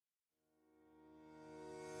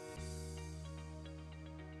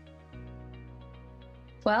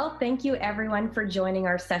Well, thank you everyone for joining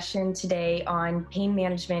our session today on pain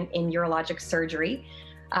management in urologic surgery.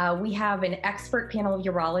 We have an expert panel of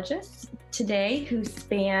urologists today who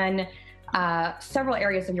span several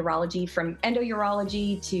areas of urology, from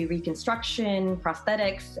endourology to reconstruction,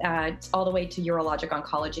 prosthetics, all the way to urologic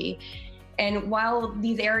oncology. And while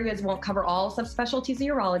these areas won't cover all subspecialties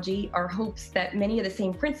of urology, our hopes that many of the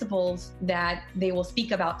same principles that they will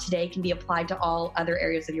speak about today can be applied to all other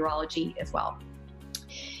areas of urology as well.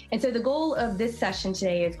 And so the goal of this session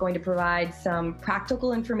today is going to provide some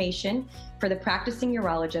practical information for the practicing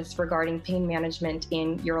urologists regarding pain management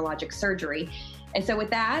in urologic surgery. And so with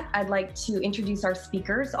that, I'd like to introduce our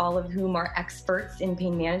speakers, all of whom are experts in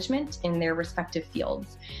pain management in their respective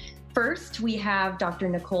fields. First, we have Dr.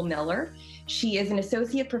 Nicole Miller. She is an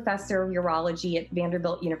associate professor of urology at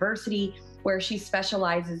Vanderbilt University, where she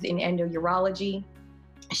specializes in endourology.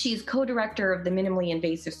 She's co-director of the Minimally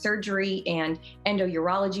Invasive Surgery and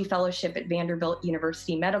Endourology Fellowship at Vanderbilt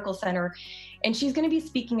University Medical Center. And she's going to be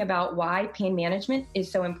speaking about why pain management is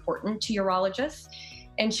so important to urologists.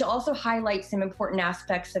 And she'll also highlight some important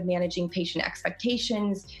aspects of managing patient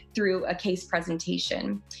expectations through a case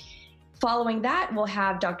presentation. Following that, we'll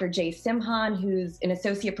have Dr. Jay Simhan, who's an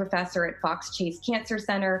associate professor at Fox Chase Cancer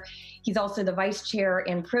Center. He's also the vice chair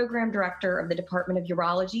and program director of the Department of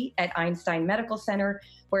Urology at Einstein Medical Center,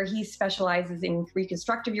 where he specializes in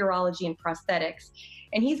reconstructive urology and prosthetics.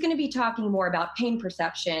 And he's going to be talking more about pain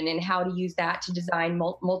perception and how to use that to design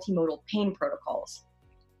multimodal pain protocols.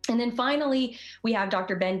 And then finally, we have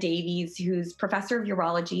Dr. Ben Davies, who's professor of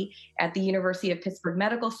urology at the University of Pittsburgh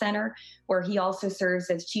Medical Center, where he also serves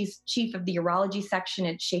as chief of the urology section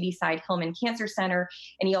at Shadyside Hillman Cancer Center,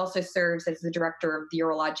 and he also serves as the director of the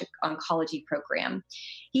urologic oncology program.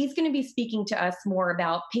 He's going to be speaking to us more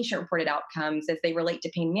about patient-reported outcomes as they relate to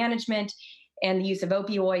pain management and the use of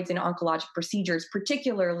opioids in oncologic procedures,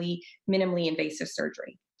 particularly minimally invasive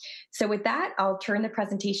surgery. So with that, I'll turn the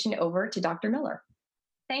presentation over to Dr. Miller.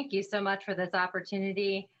 Thank you so much for this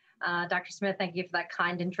opportunity. Dr. Smith, thank you for that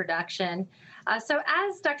kind introduction. So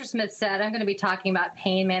as Dr. Smith said, I'm going to be talking about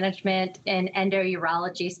pain management in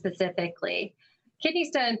endourology specifically. Kidney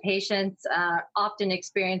stone patients often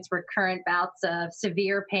experience recurrent bouts of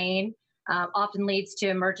severe pain, often leads to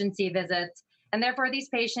emergency visits, and therefore these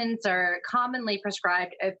patients are commonly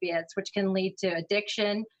prescribed opiates, which can lead to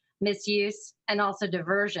addiction, misuse, and also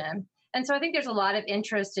diversion. And so I think there's a lot of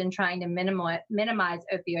interest in trying to minimize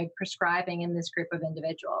opioid prescribing in this group of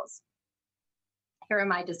individuals. Here are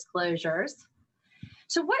my disclosures.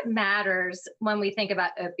 So what matters when we think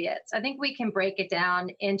about opiates? I think we can break it down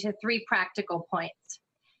into 3 practical points.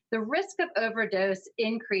 The risk of overdose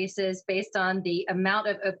increases based on the amount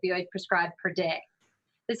of opioid prescribed per day.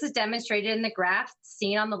 This is demonstrated in the graph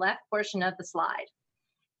seen on the left portion of the slide.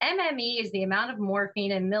 MME is the amount of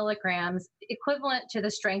morphine in milligrams equivalent to the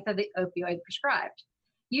strength of the opioid prescribed.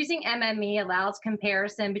 Using MME allows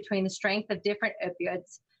comparison between the strength of different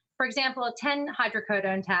opioids. For example, 10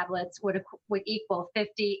 hydrocodone tablets would equal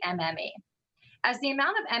 50 MME. As the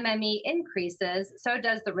amount of MME increases, so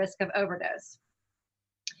does the risk of overdose.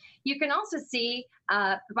 You can also see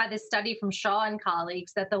by this study from Shaw and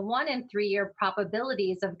colleagues that the 1 in 3 year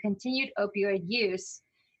probabilities of continued opioid use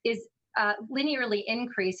is linearly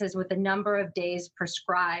increases with the number of days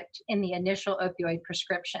prescribed in the initial opioid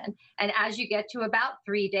prescription. And as you get to about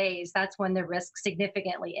 3 days, that's when the risk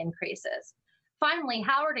significantly increases. Finally,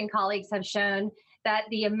 Howard and colleagues have shown that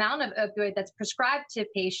the amount of opioid that's prescribed to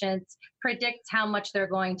patients predicts how much they're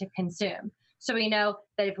going to consume. So we know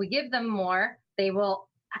that if we give them more, they will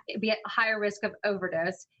be at higher risk of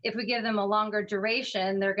overdose. If we give them a longer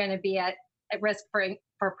duration, they're going to be at risk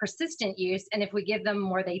for persistent use, and if we give them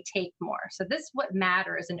more, they take more. So this is what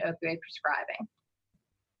matters in opioid prescribing.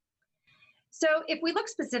 So if we look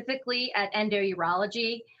specifically at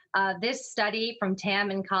endourology, this study from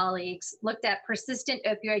Tam and colleagues looked at persistent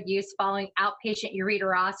opioid use following outpatient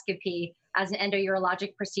ureteroscopy as an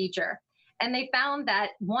endourologic procedure. And they found that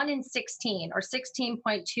 1 in 16, or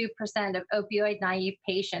 16.2% of opioid naive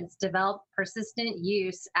patients developed persistent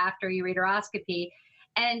use after ureteroscopy.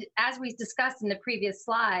 And as we discussed in the previous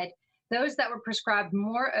slide, those that were prescribed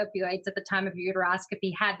more opioids at the time of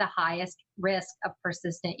ureteroscopy had the highest risk of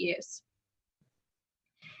persistent use.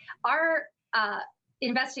 Our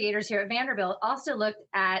investigators here at Vanderbilt also looked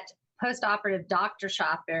at postoperative doctor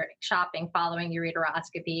shopping following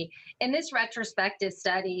ureteroscopy. In this retrospective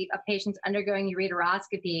study of patients undergoing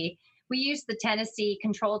ureteroscopy, we used the Tennessee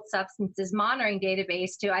Controlled Substances Monitoring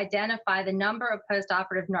Database to identify the number of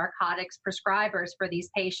postoperative narcotics prescribers for these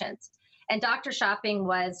patients. And doctor shopping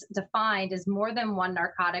was defined as more than one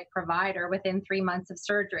narcotic provider within 3 months of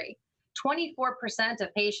surgery. 24%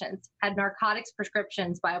 of patients had narcotics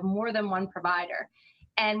prescriptions by more than one provider.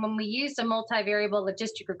 And when we used a multivariable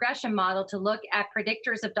logistic regression model to look at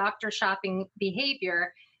predictors of doctor shopping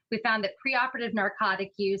behavior, we found that preoperative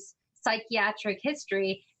narcotic use, psychiatric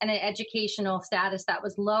history, and an educational status that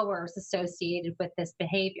was lower was associated with this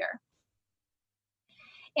behavior.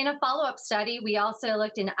 In a follow-up study, we also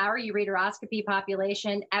looked in our ureteroscopy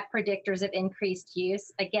population at predictors of increased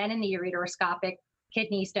use, again in the ureteroscopic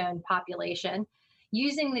kidney stone population.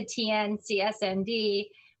 Using the TN-CSND,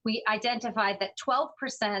 we identified that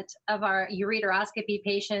 12% of our ureteroscopy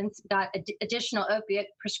patients got additional opiate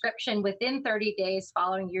prescription within 30 days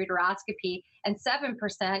following ureteroscopy, and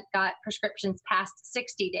 7% got prescriptions past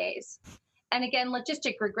 60 days. And again,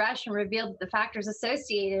 logistic regression revealed that the factors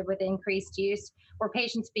associated with increased use were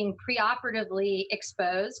patients being preoperatively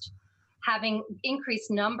exposed, having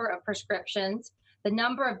increased number of prescriptions, the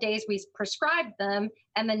number of days we prescribed them,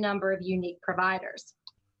 and the number of unique providers.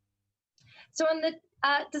 So in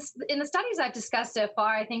the studies I've discussed so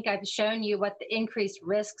far, I think I've shown you what the increased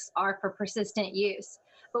risks are for persistent use.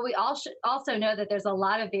 But we also know that there's a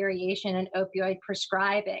lot of variation in opioid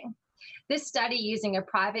prescribing. This study, using a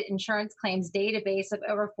private insurance claims database of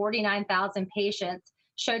over 49,000 patients,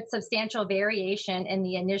 showed substantial variation in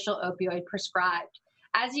the initial opioid prescribed.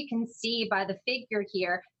 As you can see by the figure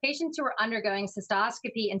here, patients who were undergoing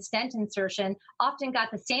cystoscopy and stent insertion often got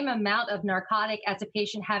the same amount of narcotic as a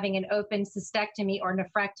patient having an open cystectomy or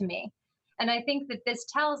nephrectomy. And I think that this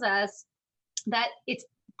tells us that it's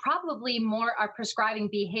probably more our prescribing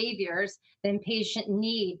behaviors than patient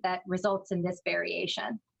need that results in this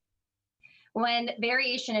variation. When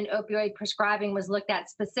variation in opioid prescribing was looked at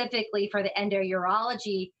specifically for the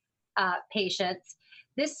endourology patients,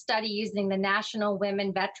 this study, using the National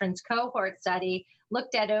Women Veterans Cohort Study,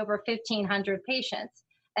 looked at over 1,500 patients.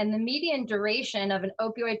 And the median duration of an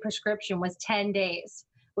opioid prescription was 10 days,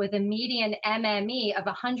 with a median MME of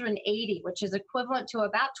 180, which is equivalent to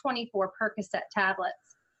about 24 Percocet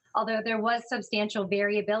tablets, although there was substantial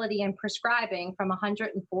variability in prescribing from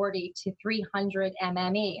 140 to 300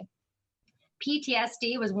 MME.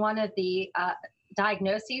 PTSD was one of the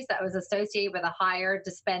diagnoses that was associated with a higher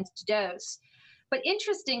dispensed dose. But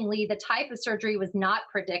interestingly, the type of surgery was not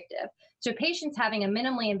predictive. So patients having a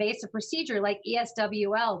minimally invasive procedure like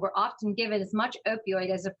ESWL were often given as much opioid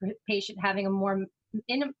as a patient having a more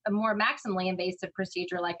maximally invasive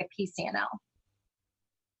procedure like a PCNL.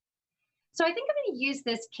 So I think I'm going to use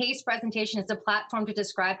this case presentation as a platform to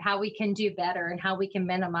describe how we can do better and how we can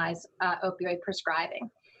minimize opioid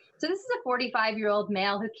prescribing. So this is a 45-year-old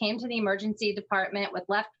male who came to the emergency department with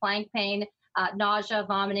left flank pain, nausea,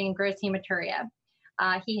 vomiting, and gross hematuria.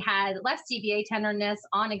 He had left CVA tenderness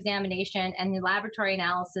on examination, and the laboratory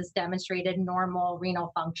analysis demonstrated normal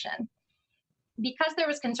renal function. Because there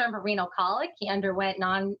was concern for renal colic, he underwent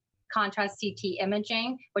non-contrast CT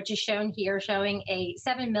imaging, which is shown here, showing a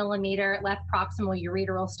 7-millimeter left proximal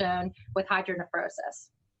ureteral stone with hydronephrosis.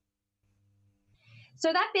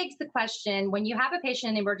 So that begs the question, when you have a patient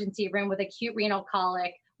in the emergency room with acute renal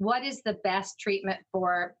colic, what is the best treatment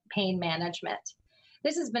for pain management?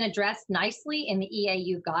 This has been addressed nicely in the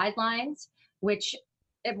EAU guidelines, which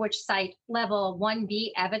cite level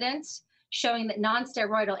 1B evidence, showing that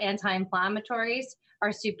non-steroidal anti-inflammatories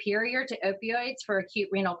are superior to opioids for acute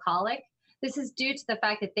renal colic. This is due to the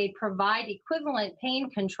fact that they provide equivalent pain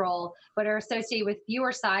control, but are associated with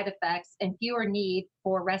fewer side effects and fewer need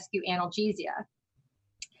for rescue analgesia.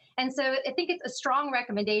 And so I think it's a strong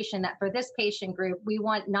recommendation that for this patient group, we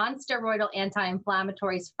want non-steroidal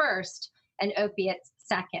anti-inflammatories first and opiates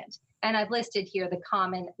second. And I've listed here the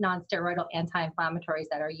common non-steroidal anti-inflammatories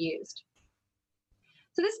that are used.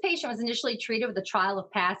 So this patient was initially treated with a trial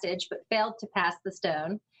of passage, but failed to pass the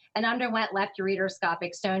stone and underwent left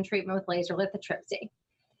ureteroscopic stone treatment with laser lithotripsy.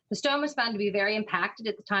 The stone was found to be very impacted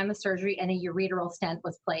at the time of surgery, and a ureteral stent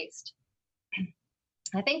was placed.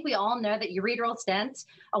 I think we all know that ureteral stents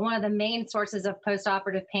are one of the main sources of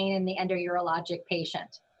postoperative pain in the endourologic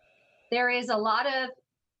patient. There is a lot of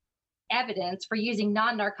evidence for using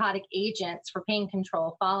non-narcotic agents for pain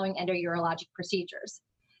control following endourologic procedures.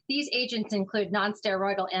 These agents include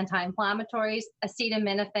non-steroidal anti-inflammatories,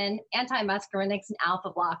 acetaminophen, antimuscarinics, and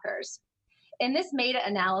alpha blockers. In this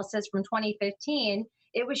meta-analysis from 2015,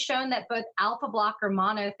 it was shown that both alpha blocker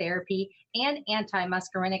monotherapy and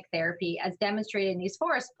antimuscarinic therapy, as demonstrated in these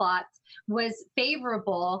forest plots, was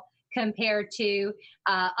favorable compared to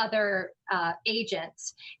other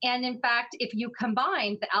agents. And in fact, if you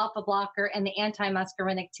combine the alpha blocker and the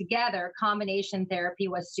antimuscarinic together, combination therapy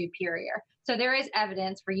was superior. So there is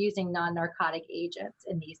evidence for using non-narcotic agents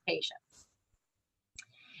in these patients.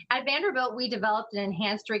 At Vanderbilt, we developed an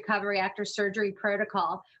enhanced recovery after surgery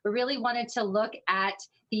protocol. We really wanted to look at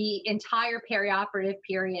the entire perioperative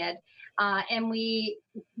period, and we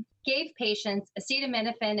gave patients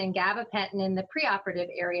acetaminophen and gabapentin in the preoperative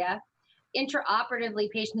area. Intraoperatively,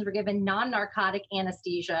 patients were given non-narcotic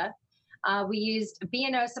anesthesia. We used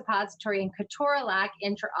B&O suppository and ketorolac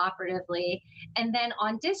intraoperatively. And then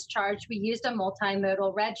on discharge, we used a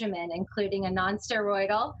multimodal regimen, including a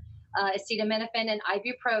nonsteroidal, acetaminophen and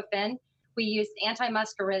ibuprofen. We used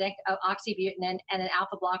antimuscarinic of oxybutynin and an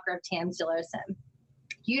alpha blocker of tamsulosin.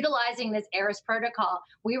 Utilizing this ARIS protocol,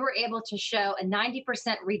 we were able to show a 90%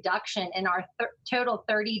 reduction in our total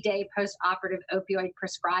 30-day postoperative opioid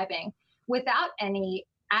prescribing without any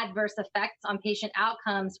adverse effects on patient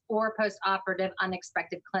outcomes or postoperative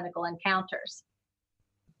unexpected clinical encounters.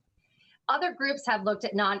 Other groups have looked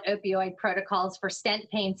at non-opioid protocols for stent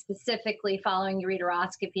pain specifically following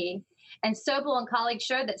ureteroscopy. And Sobel and colleagues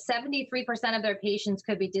showed that 73% of their patients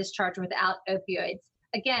could be discharged without opioids.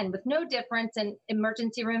 Again, with no difference in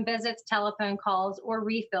emergency room visits, telephone calls, or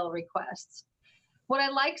refill requests. What I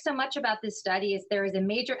like so much about this study is there is a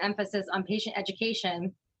major emphasis on patient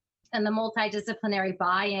education and the multidisciplinary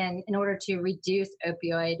buy-in in order to reduce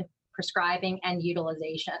opioid prescribing and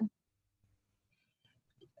utilization.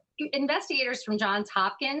 Investigators from Johns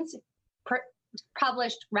Hopkins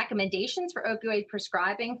published recommendations for opioid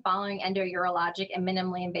prescribing following endourologic and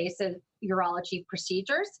minimally invasive urology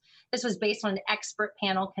procedures. This was based on an expert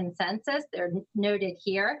panel consensus. They're noted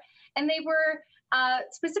here. And they were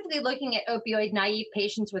specifically looking at opioid naive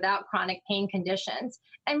patients without chronic pain conditions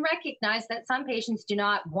and recognized that some patients do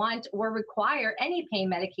not want or require any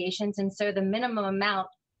pain medications. And so the minimum amount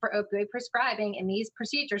for opioid prescribing in these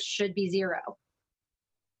procedures should be 0.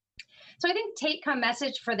 So I think take-home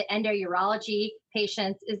message for the endourology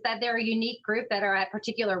patients is that they're a unique group that are at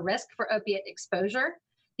particular risk for opiate exposure.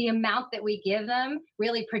 The amount that we give them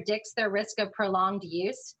really predicts their risk of prolonged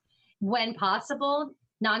use. When possible,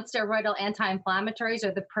 non-steroidal anti-inflammatories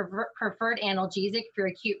are the preferred analgesic for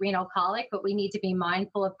acute renal colic, but we need to be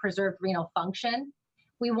mindful of preserved renal function.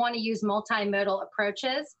 We want to use multimodal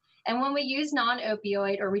approaches. And when we use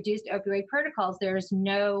non-opioid or reduced opioid protocols, there's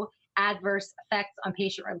no adverse effects on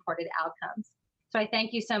patient-reported outcomes. So I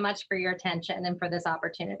thank you so much for your attention and for this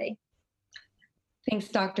opportunity. Thanks,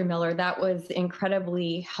 Dr. Miller. That was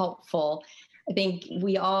incredibly helpful. I think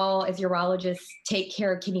we all, as urologists, take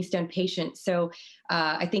care of kidney stone patients. So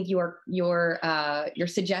I think your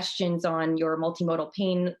suggestions on your multimodal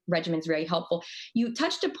pain regimen is very helpful. You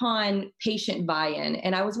touched upon patient buy-in,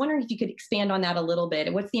 and I was wondering if you could expand on that a little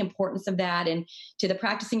bit. What's the importance of that? And to the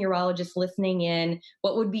practicing urologists listening in,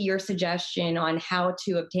 what would be your suggestion on how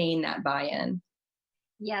to obtain that buy-in?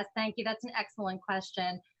 Yes, thank you. That's an excellent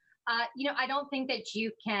question. I don't think that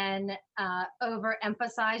you can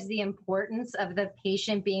overemphasize the importance of the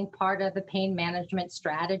patient being part of the pain management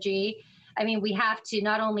strategy. I mean, we have to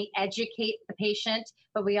not only educate the patient,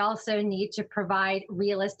 but we also need to provide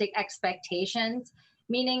realistic expectations,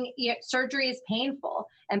 meaning surgery is painful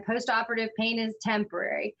and postoperative pain is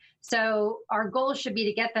temporary. So our goal should be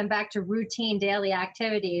to get them back to routine daily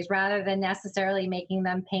activities rather than necessarily making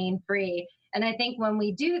them pain-free. And I think when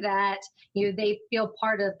we do that, they feel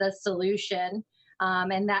part of the solution,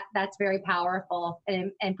 and that's very powerful.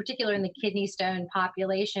 And particularly in the kidney stone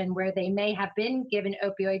population, where they may have been given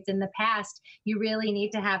opioids in the past, you really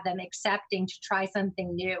need to have them accepting to try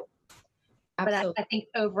something new. Absolutely. But I think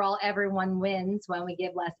overall, everyone wins when we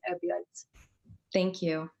give less opioids. Thank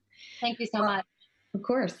you. Thank you so much. Of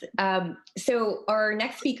course. So our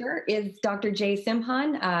next speaker is Dr. Jay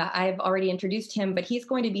Simhan. I've already introduced him, but he's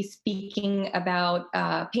going to be speaking about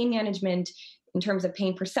pain management in terms of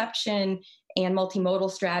pain perception and multimodal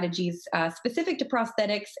strategies specific to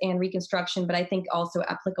prosthetics and reconstruction, but I think also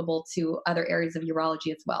applicable to other areas of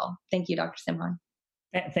urology as well. Thank you, Dr. Simhan.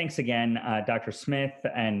 Thanks again, Dr. Smith,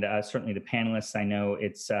 and certainly the panelists. I know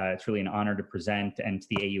it's really an honor to present, and to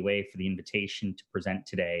the AUA for the invitation to present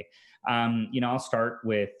today. I'll start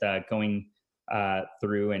with going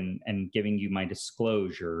through and giving you my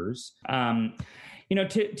disclosures.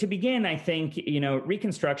 To begin, I think,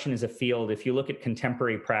 reconstruction is a field, if you look at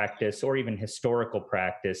contemporary practice or even historical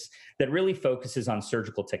practice, that really focuses on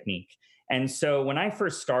surgical technique. And so when I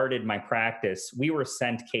first started my practice, we were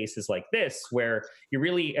sent cases like this, where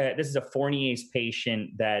this is a Fournier's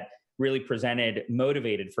patient that really presented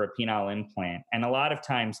motivated for a penile implant. And a lot of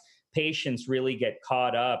times patients really get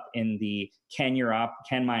caught up in the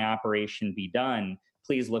can my operation be done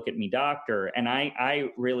please look at me, doctor. And I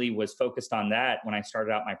really was focused on that when I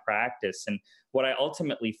started out my practice. And what I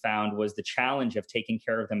ultimately found was the challenge of taking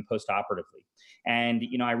care of them postoperatively. And,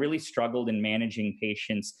 I really struggled in managing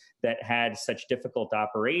patients that had such difficult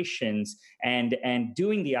operations, and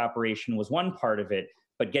doing the operation was one part of it,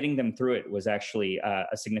 but getting them through it was actually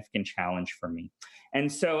a significant challenge for me.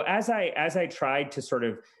 And so as I tried to sort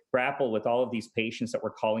of grapple with all of these patients that were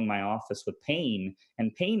calling my office with pain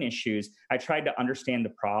and pain issues, I tried to understand the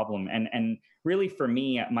problem. And really for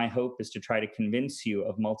me, my hope is to try to convince you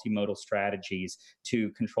of multimodal strategies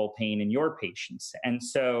to control pain in your patients. And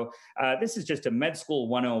so this is just a med school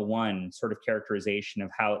 101 sort of characterization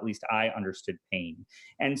of how at least I understood pain.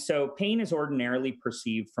 And so pain is ordinarily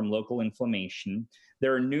perceived from local inflammation.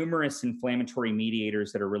 There are numerous inflammatory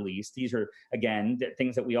mediators that are released. These are, again,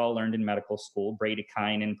 things that we all learned in medical school: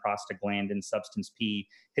 bradykinin, prostaglandin, substance P,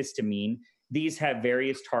 histamine. These have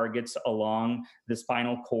various targets along the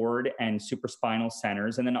spinal cord and supraspinal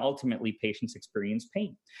centers, and then ultimately patients experience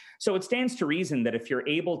pain. So it stands to reason that if you're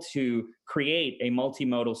able to create a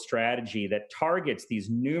multimodal strategy that targets these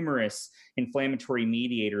numerous inflammatory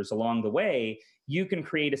mediators along the way, you can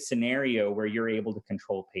create a scenario where you're able to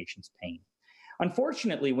control patients' pain.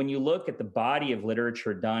 Unfortunately, when you look at the body of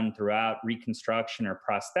literature done throughout reconstruction or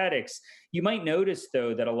prosthetics, you might notice,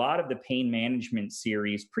 though, that a lot of the pain management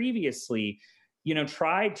series previously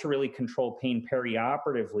tried to really control pain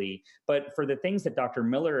perioperatively. But for the things that Dr.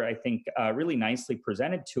 Miller, I think, really nicely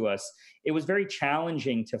presented to us, it was very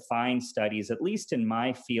challenging to find studies, at least in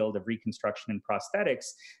my field of reconstruction and prosthetics,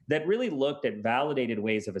 that really looked at validated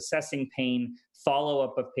ways of assessing pain,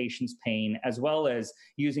 follow-up of patients' pain, as well as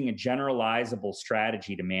using a generalizable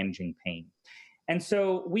strategy to managing pain. And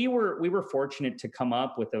so we were fortunate to come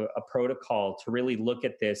up with a protocol to really look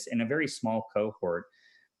at this in a very small cohort.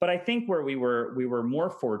 But I think where we were more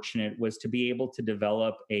fortunate was to be able to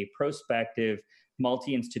develop a prospective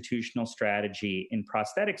multi-institutional strategy in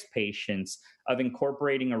prosthetics patients of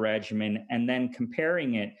incorporating a regimen and then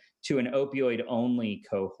comparing it to an opioid-only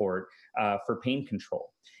cohort for pain control.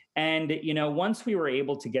 And, once we were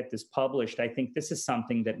able to get this published, I think this is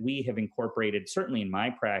something that we have incorporated, certainly in my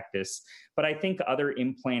practice, but I think other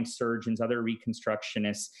implant surgeons, other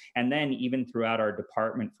reconstructionists, and then even throughout our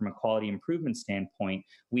department from a quality improvement standpoint,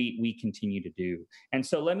 we continue to do. And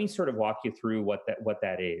so let me sort of walk you through what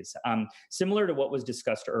that is. Similar to what was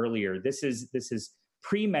discussed earlier, this is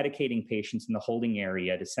pre-medicating patients in the holding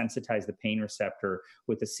area to sensitize the pain receptor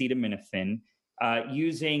with acetaminophen,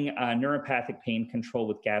 using neuropathic pain control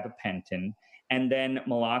with gabapentin, and then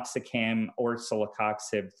meloxicam or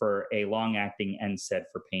celecoxib for a long-acting NSAID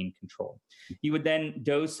for pain control. You would then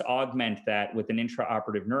dose augment that with an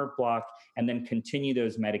intraoperative nerve block and then continue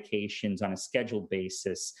those medications on a scheduled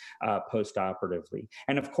basis postoperatively.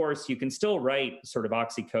 And of course, you can still write sort of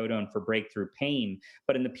oxycodone for breakthrough pain,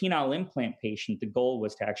 but in the penile implant patient, the goal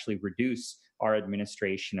was to actually reduce our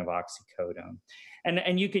administration of oxycodone.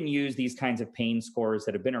 And you can use these kinds of pain scores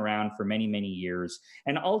that have been around for many, many years.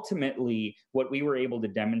 And ultimately, what we were able to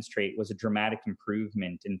demonstrate was a dramatic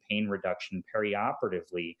improvement in pain reduction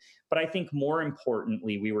perioperatively. But I think more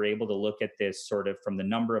importantly, we were able to look at this sort of from the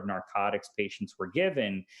number of narcotics patients were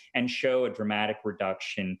given and show a dramatic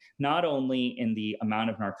reduction, not only in the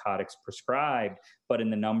amount of narcotics prescribed, but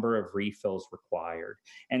in the number of refills required.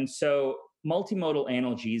 And so multimodal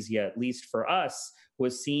analgesia, at least for us,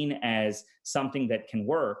 was seen as something that can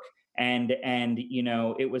work. And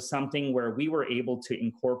it was something where we were able to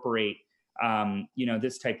incorporate,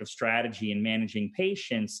 this type of strategy in managing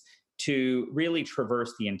patients to really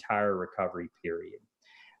traverse the entire recovery period.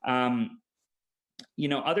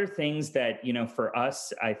 Other things that, for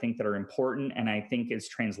us, I think that are important and I think is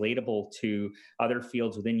translatable to other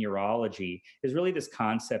fields within urology is really this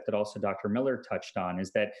concept that also Dr. Miller touched on, is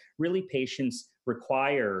that really patients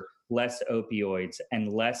require less opioids and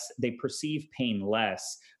they perceive pain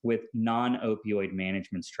less with non-opioid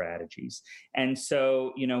management strategies. And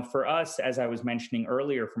so, for us, as I was mentioning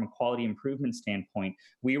earlier, from a quality improvement standpoint,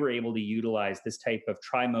 we were able to utilize this type of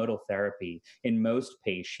trimodal therapy in most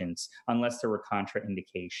patients, unless there were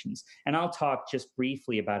contraindications. And I'll talk just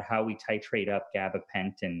briefly about how we titrate up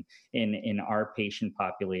gabapentin in our patient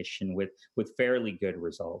population with fairly good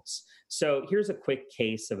results. So here's a quick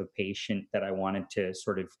case of a patient that I wanted to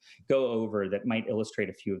sort of go over that might illustrate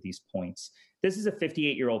a few of these points. this is a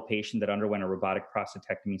 58-year-old patient that underwent a robotic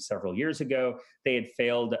prostatectomy several years ago. They had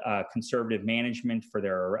failed conservative management for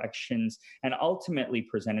their erections and ultimately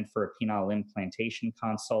presented for a penile implantation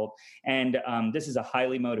consult. And this is a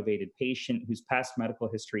highly motivated patient whose past medical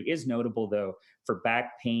history is notable, though, for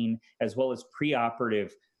back pain as well as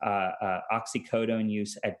preoperative oxycodone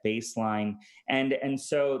use at baseline. And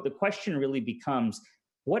so the question really becomes,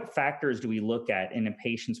 what factors do we look at in a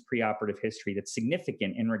patient's preoperative history that's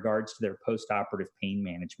significant in regards to their postoperative pain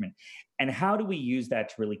management? And how do we use that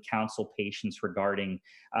to really counsel patients regarding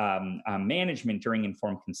management during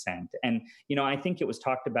informed consent? And, I think it was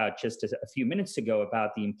talked about just a few minutes ago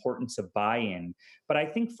about the importance of buy-in. But I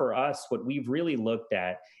think for us, what we've really looked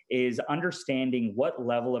at is understanding what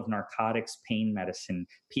level of narcotics pain medicine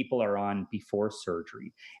people are on before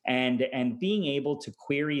surgery, and being able to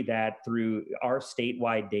query that through our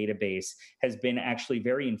statewide database has been actually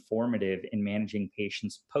very informative in managing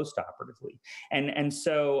patients postoperatively. And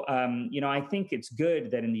so, I think it's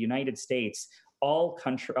good that in the United States, all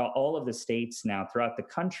of the states now throughout the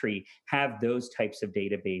country have those types of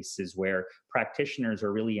databases where practitioners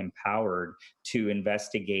are really empowered to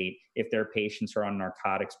investigate if their patients are on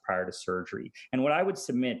narcotics prior to surgery. And what I would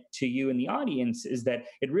submit to you in the audience is that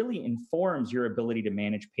it really informs your ability to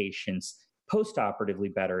manage patients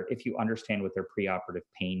postoperatively better if you understand what their preoperative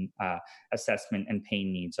pain assessment and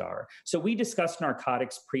pain needs are. So we discuss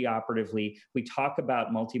narcotics preoperatively. We talk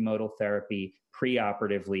about multimodal therapy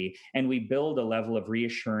preoperatively, and we build a level of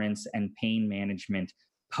reassurance and pain management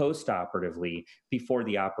postoperatively before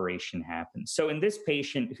the operation happens. So in this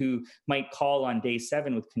patient who might call on day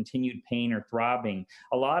 7 with continued pain or throbbing,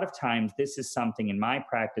 a lot of times this is something in my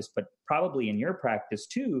practice, but probably in your practice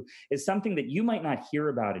too, is something that you might not hear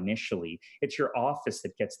about initially. It's your office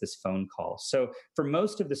that gets this phone call. So for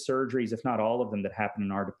most of the surgeries, if not all of them that happen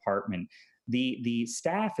in our department, the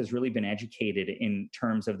staff has really been educated in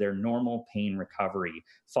terms of their normal pain recovery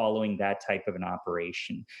following that type of an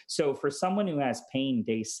operation. So for someone who has pain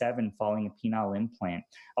day 7 following a penile implant,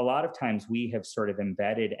 a lot of times we have sort of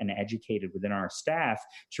embedded and educated within our staff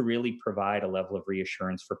to really provide a level of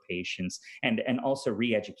reassurance for patients and also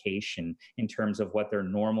re-education in terms of what their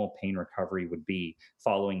normal pain recovery would be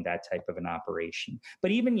following that type of an operation.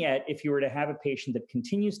 But even yet, if you were to have a patient that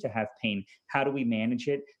continues to have pain, how do we manage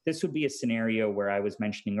it? This would be a scenario where I was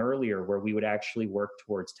mentioning earlier, where we would actually work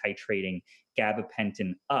towards titrating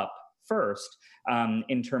gabapentin up first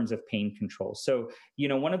in terms of pain control. So,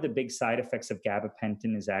 one of the big side effects of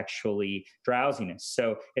gabapentin is actually drowsiness.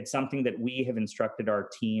 So it's something that we have instructed our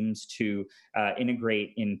teams to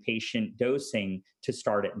integrate in patient dosing to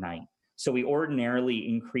start at night. So we ordinarily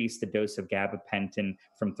increase the dose of gabapentin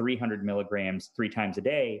from 300 milligrams 3 times a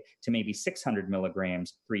day to maybe 600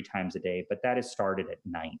 milligrams 3 times a day, but that is started at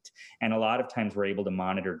night. And a lot of times we're able to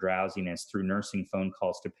monitor drowsiness through nursing phone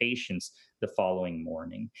calls to patients the following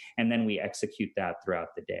morning. And then we execute that throughout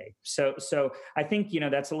the day. So I think,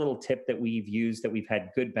 that's a little tip that we've used that we've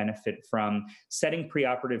had good benefit from. Setting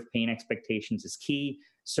preoperative pain expectations is key.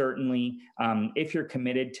 Certainly, if you're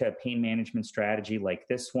committed to a pain management strategy like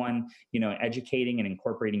this one, educating and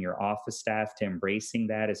incorporating your office staff to embracing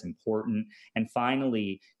that is important. And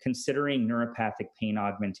finally, considering neuropathic pain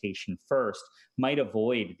augmentation first might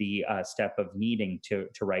avoid the step of needing to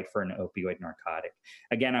write for an opioid narcotic.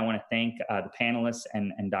 Again, I want to thank the panelists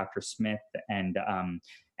and Dr. Smith, and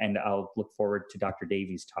I'll look forward to Dr.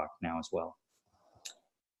 Davies' talk now as well.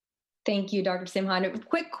 Thank you, Dr. Simhan. A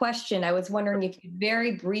quick question. I was wondering if you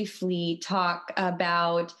very briefly talk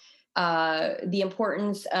about the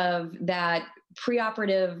importance of that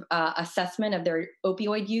preoperative assessment of their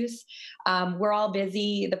opioid use. We're all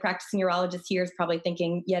busy. The practicing urologist here is probably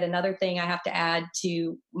thinking, yet another thing I have to add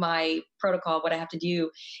to my protocol, what I have to do.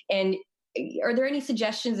 And are there any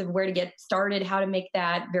suggestions of where to get started, how to make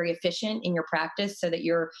that very efficient in your practice so that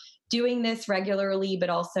you're doing this regularly, but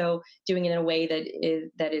also doing it in a way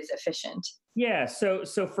that is efficient? Yeah. So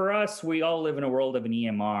for us, we all live in a world of an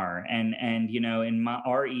EMR, and in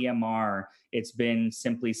our EMR, it's been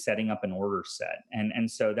simply setting up an order set, and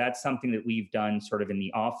so that's something that we've done sort of in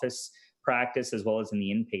the office practice as well as in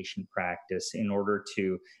the inpatient practice in order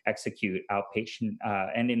to execute outpatient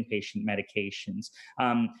and inpatient medications.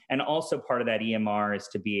 And also part of that EMR is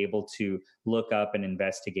to be able to look up and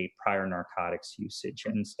investigate prior narcotics usage.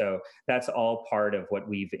 And so that's all part of what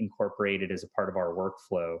we've incorporated as a part of our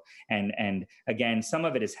workflow. And again, some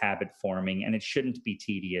of it is habit forming, and it shouldn't be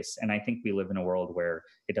tedious. And I think we live in a world where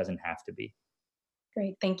it doesn't have to be.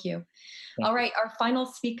 Great, thank you. All right, our final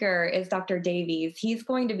speaker is Dr. Davies. He's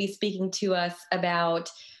going to be speaking to us about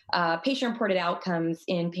patient-reported outcomes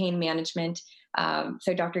in pain management.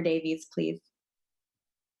 So Dr. Davies, please.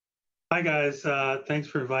 Hi, guys. Thanks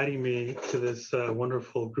for inviting me to this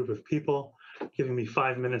wonderful group of people, giving me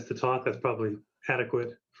 5 minutes to talk. That's probably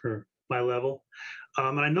adequate for my level.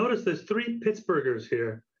 And I noticed there's 3 Pittsburghers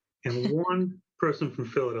here and 1 person from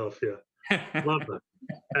Philadelphia. Love that.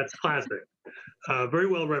 That's classic. Very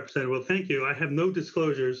well represented. Well, thank you. I have no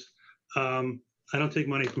disclosures. I don't take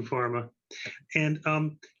money from pharma. And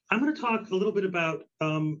I'm going to talk a little bit about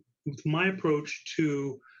my approach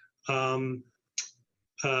to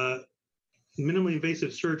minimally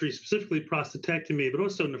invasive surgery, specifically prostatectomy, but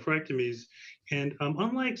also nephrectomies. And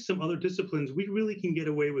unlike some other disciplines, we really can get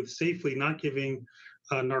away with safely not giving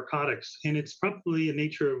narcotics. And it's probably a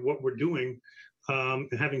nature of what we're doing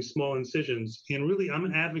and having small incisions. And really, I'm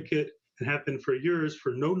an advocate and have been for years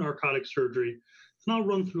for no narcotic surgery. And I'll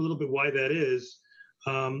run through a little bit why that is.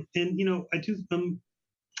 I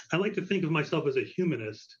like to think of myself as a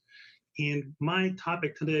humanist. And my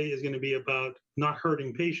topic today is going to be about not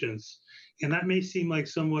hurting patients. And that may seem like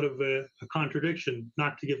somewhat of a contradiction,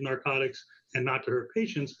 not to give narcotics and not to hurt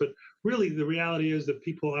patients. But really, the reality is that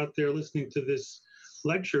people out there listening to this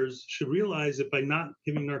lectures should realize that by not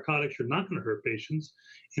giving narcotics, you're not going to hurt patients.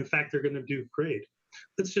 In fact, they're going to do great.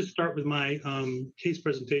 Let's just start with my case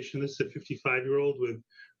presentation. This is a 55-year-old with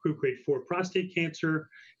group grade 4 prostate cancer.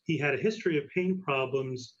 He had a history of pain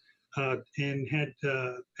problems and had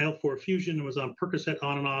IL-4 fusion and was on Percocet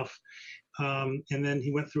on and off. And then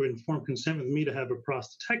he went through informed consent with me to have a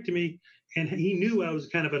prostatectomy. And he knew I was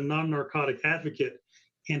kind of a non-narcotic advocate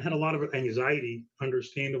and had a lot of anxiety,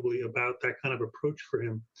 understandably, about that kind of approach for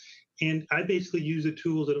him. And I basically use the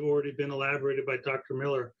tools that have already been elaborated by Dr.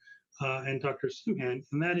 Miller and Dr. Simhan.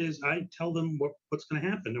 And that is, I tell them what's going to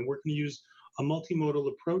happen. And we're going to use a multimodal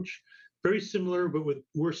approach, very similar, but with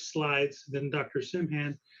worse slides than Dr.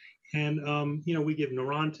 Simhan. And, we give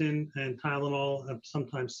Neurontin and Tylenol,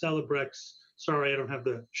 sometimes Celebrex. Sorry, I don't have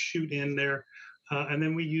the shoot in there. And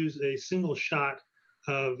then we use a single shot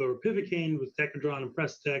of ropivacaine with Decadron and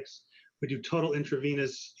Prestex. We do total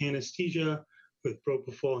intravenous anesthesia with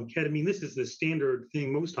propofol and ketamine. This is the standard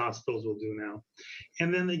thing most hospitals will do now.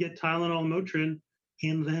 And then they get Tylenol, Motrin,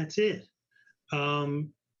 and that's it.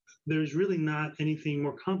 There's really not anything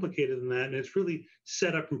more complicated than that. And it's really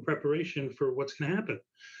set up in preparation for what's going to happen.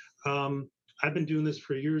 I've been doing this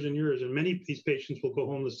for years and years, and many of these patients will go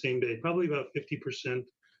home the same day. Probably about 50%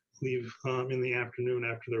 leave in the afternoon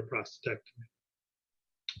after their prostatectomy.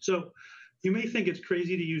 So you may think it's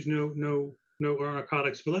crazy to use no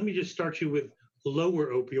narcotics, but let me just start you with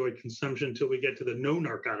lower opioid consumption until we get to the no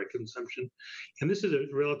narcotic consumption. And this is a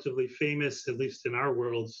relatively famous, at least in our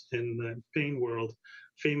worlds, in the pain world,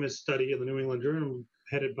 famous study of the New England Journal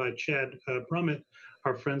headed by Chad Brummett,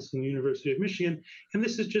 our friends from the University of Michigan. And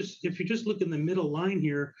this is just, if you just look in the middle line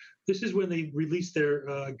here, this is when they released their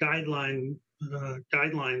guidelines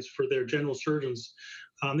for their general surgeons.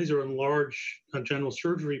 These are in large general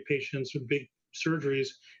surgery patients with big surgeries.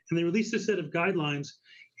 And they released a set of guidelines.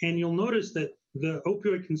 And you'll notice that the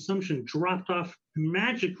opioid consumption dropped off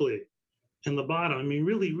magically in the bottom. I mean,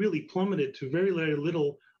 really, really plummeted to very, very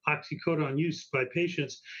little oxycodone use by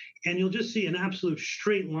patients. And you'll just see an absolute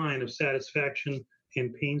straight line of satisfaction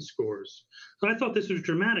and pain scores. So I thought this was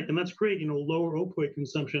dramatic, and that's great, lower opioid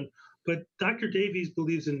consumption. But Dr. Davies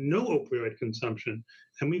believes in no opioid consumption.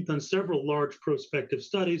 And we've done several large prospective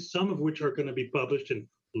studies, some of which are going to be published in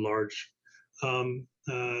large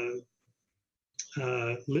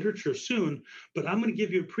literature soon. But I'm going to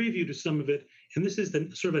give you a preview to some of it. And this is the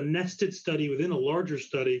sort of a nested study within a larger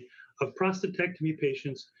study of prostatectomy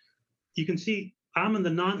patients. You can see I'm in the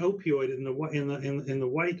non-opioid in the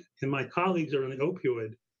white, and my colleagues are in the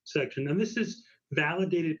opioid section. And this is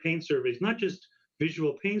validated pain surveys, not just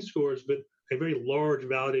visual pain scores, but a very large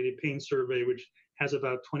validated pain survey, which has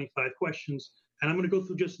about 25 questions. And I'm going to go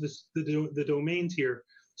through just the domains here.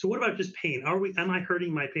 So what about just pain? Am I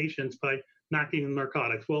hurting my patients by not giving them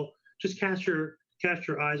narcotics? Well, just cast your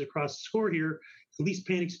eyes across the score here. Least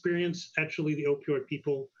pain experience, actually the opioid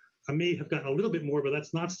people may have gotten a little bit more, but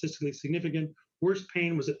that's not statistically significant. Worst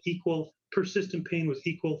pain was equal. Persistent pain was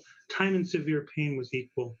equal. Time and severe pain was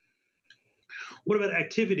equal. What about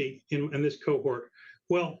activity in this cohort?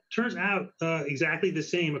 Well, turns out exactly the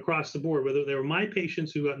same across the board, whether they were my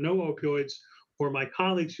patients who got no opioids or my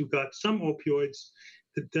colleagues who got some opioids,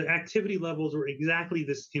 the activity levels were exactly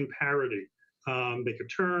this in parity. They could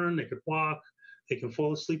turn, they could walk, they can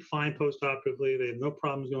fall asleep fine post-operatively. They have no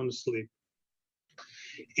problems going to sleep.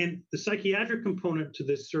 And the psychiatric component to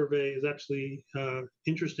this survey is actually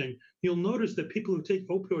interesting. You'll notice that people who take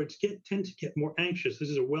opioids tend to get more anxious. This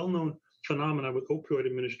is a well-known phenomenon with opioid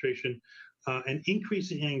administration, and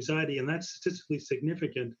increasing anxiety, and that's statistically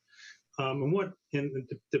significant. And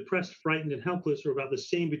depressed, frightened, and helpless are about the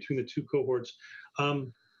same between the two cohorts.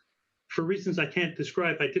 For reasons I can't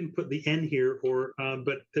describe, I didn't put the N here,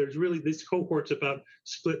 but there's really this cohort's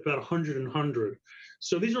split about 100 and 100.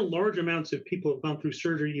 So these are large amounts of people who have gone through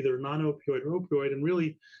surgery, either non-opioid or opioid, and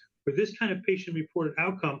really, with this kind of patient-reported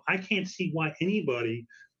outcome, I can't see why anybody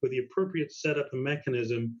with the appropriate setup and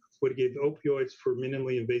mechanism would give opioids for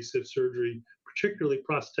minimally invasive surgery, particularly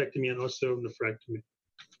prostatectomy and also nephrectomy.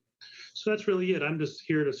 So that's really it. I'm just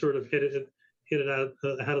here to sort of hit it out of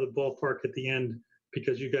the ballpark at the end,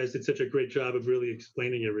 because you guys did such a great job of really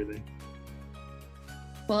explaining everything.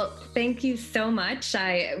 Well, thank you so much.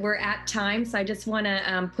 We're at time, so I just want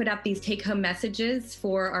to put up these take-home messages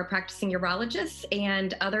for our practicing urologists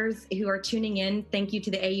and others who are tuning in. Thank you to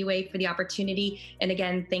the AUA for the opportunity. And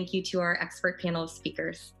again, thank you to our expert panel of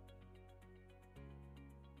speakers.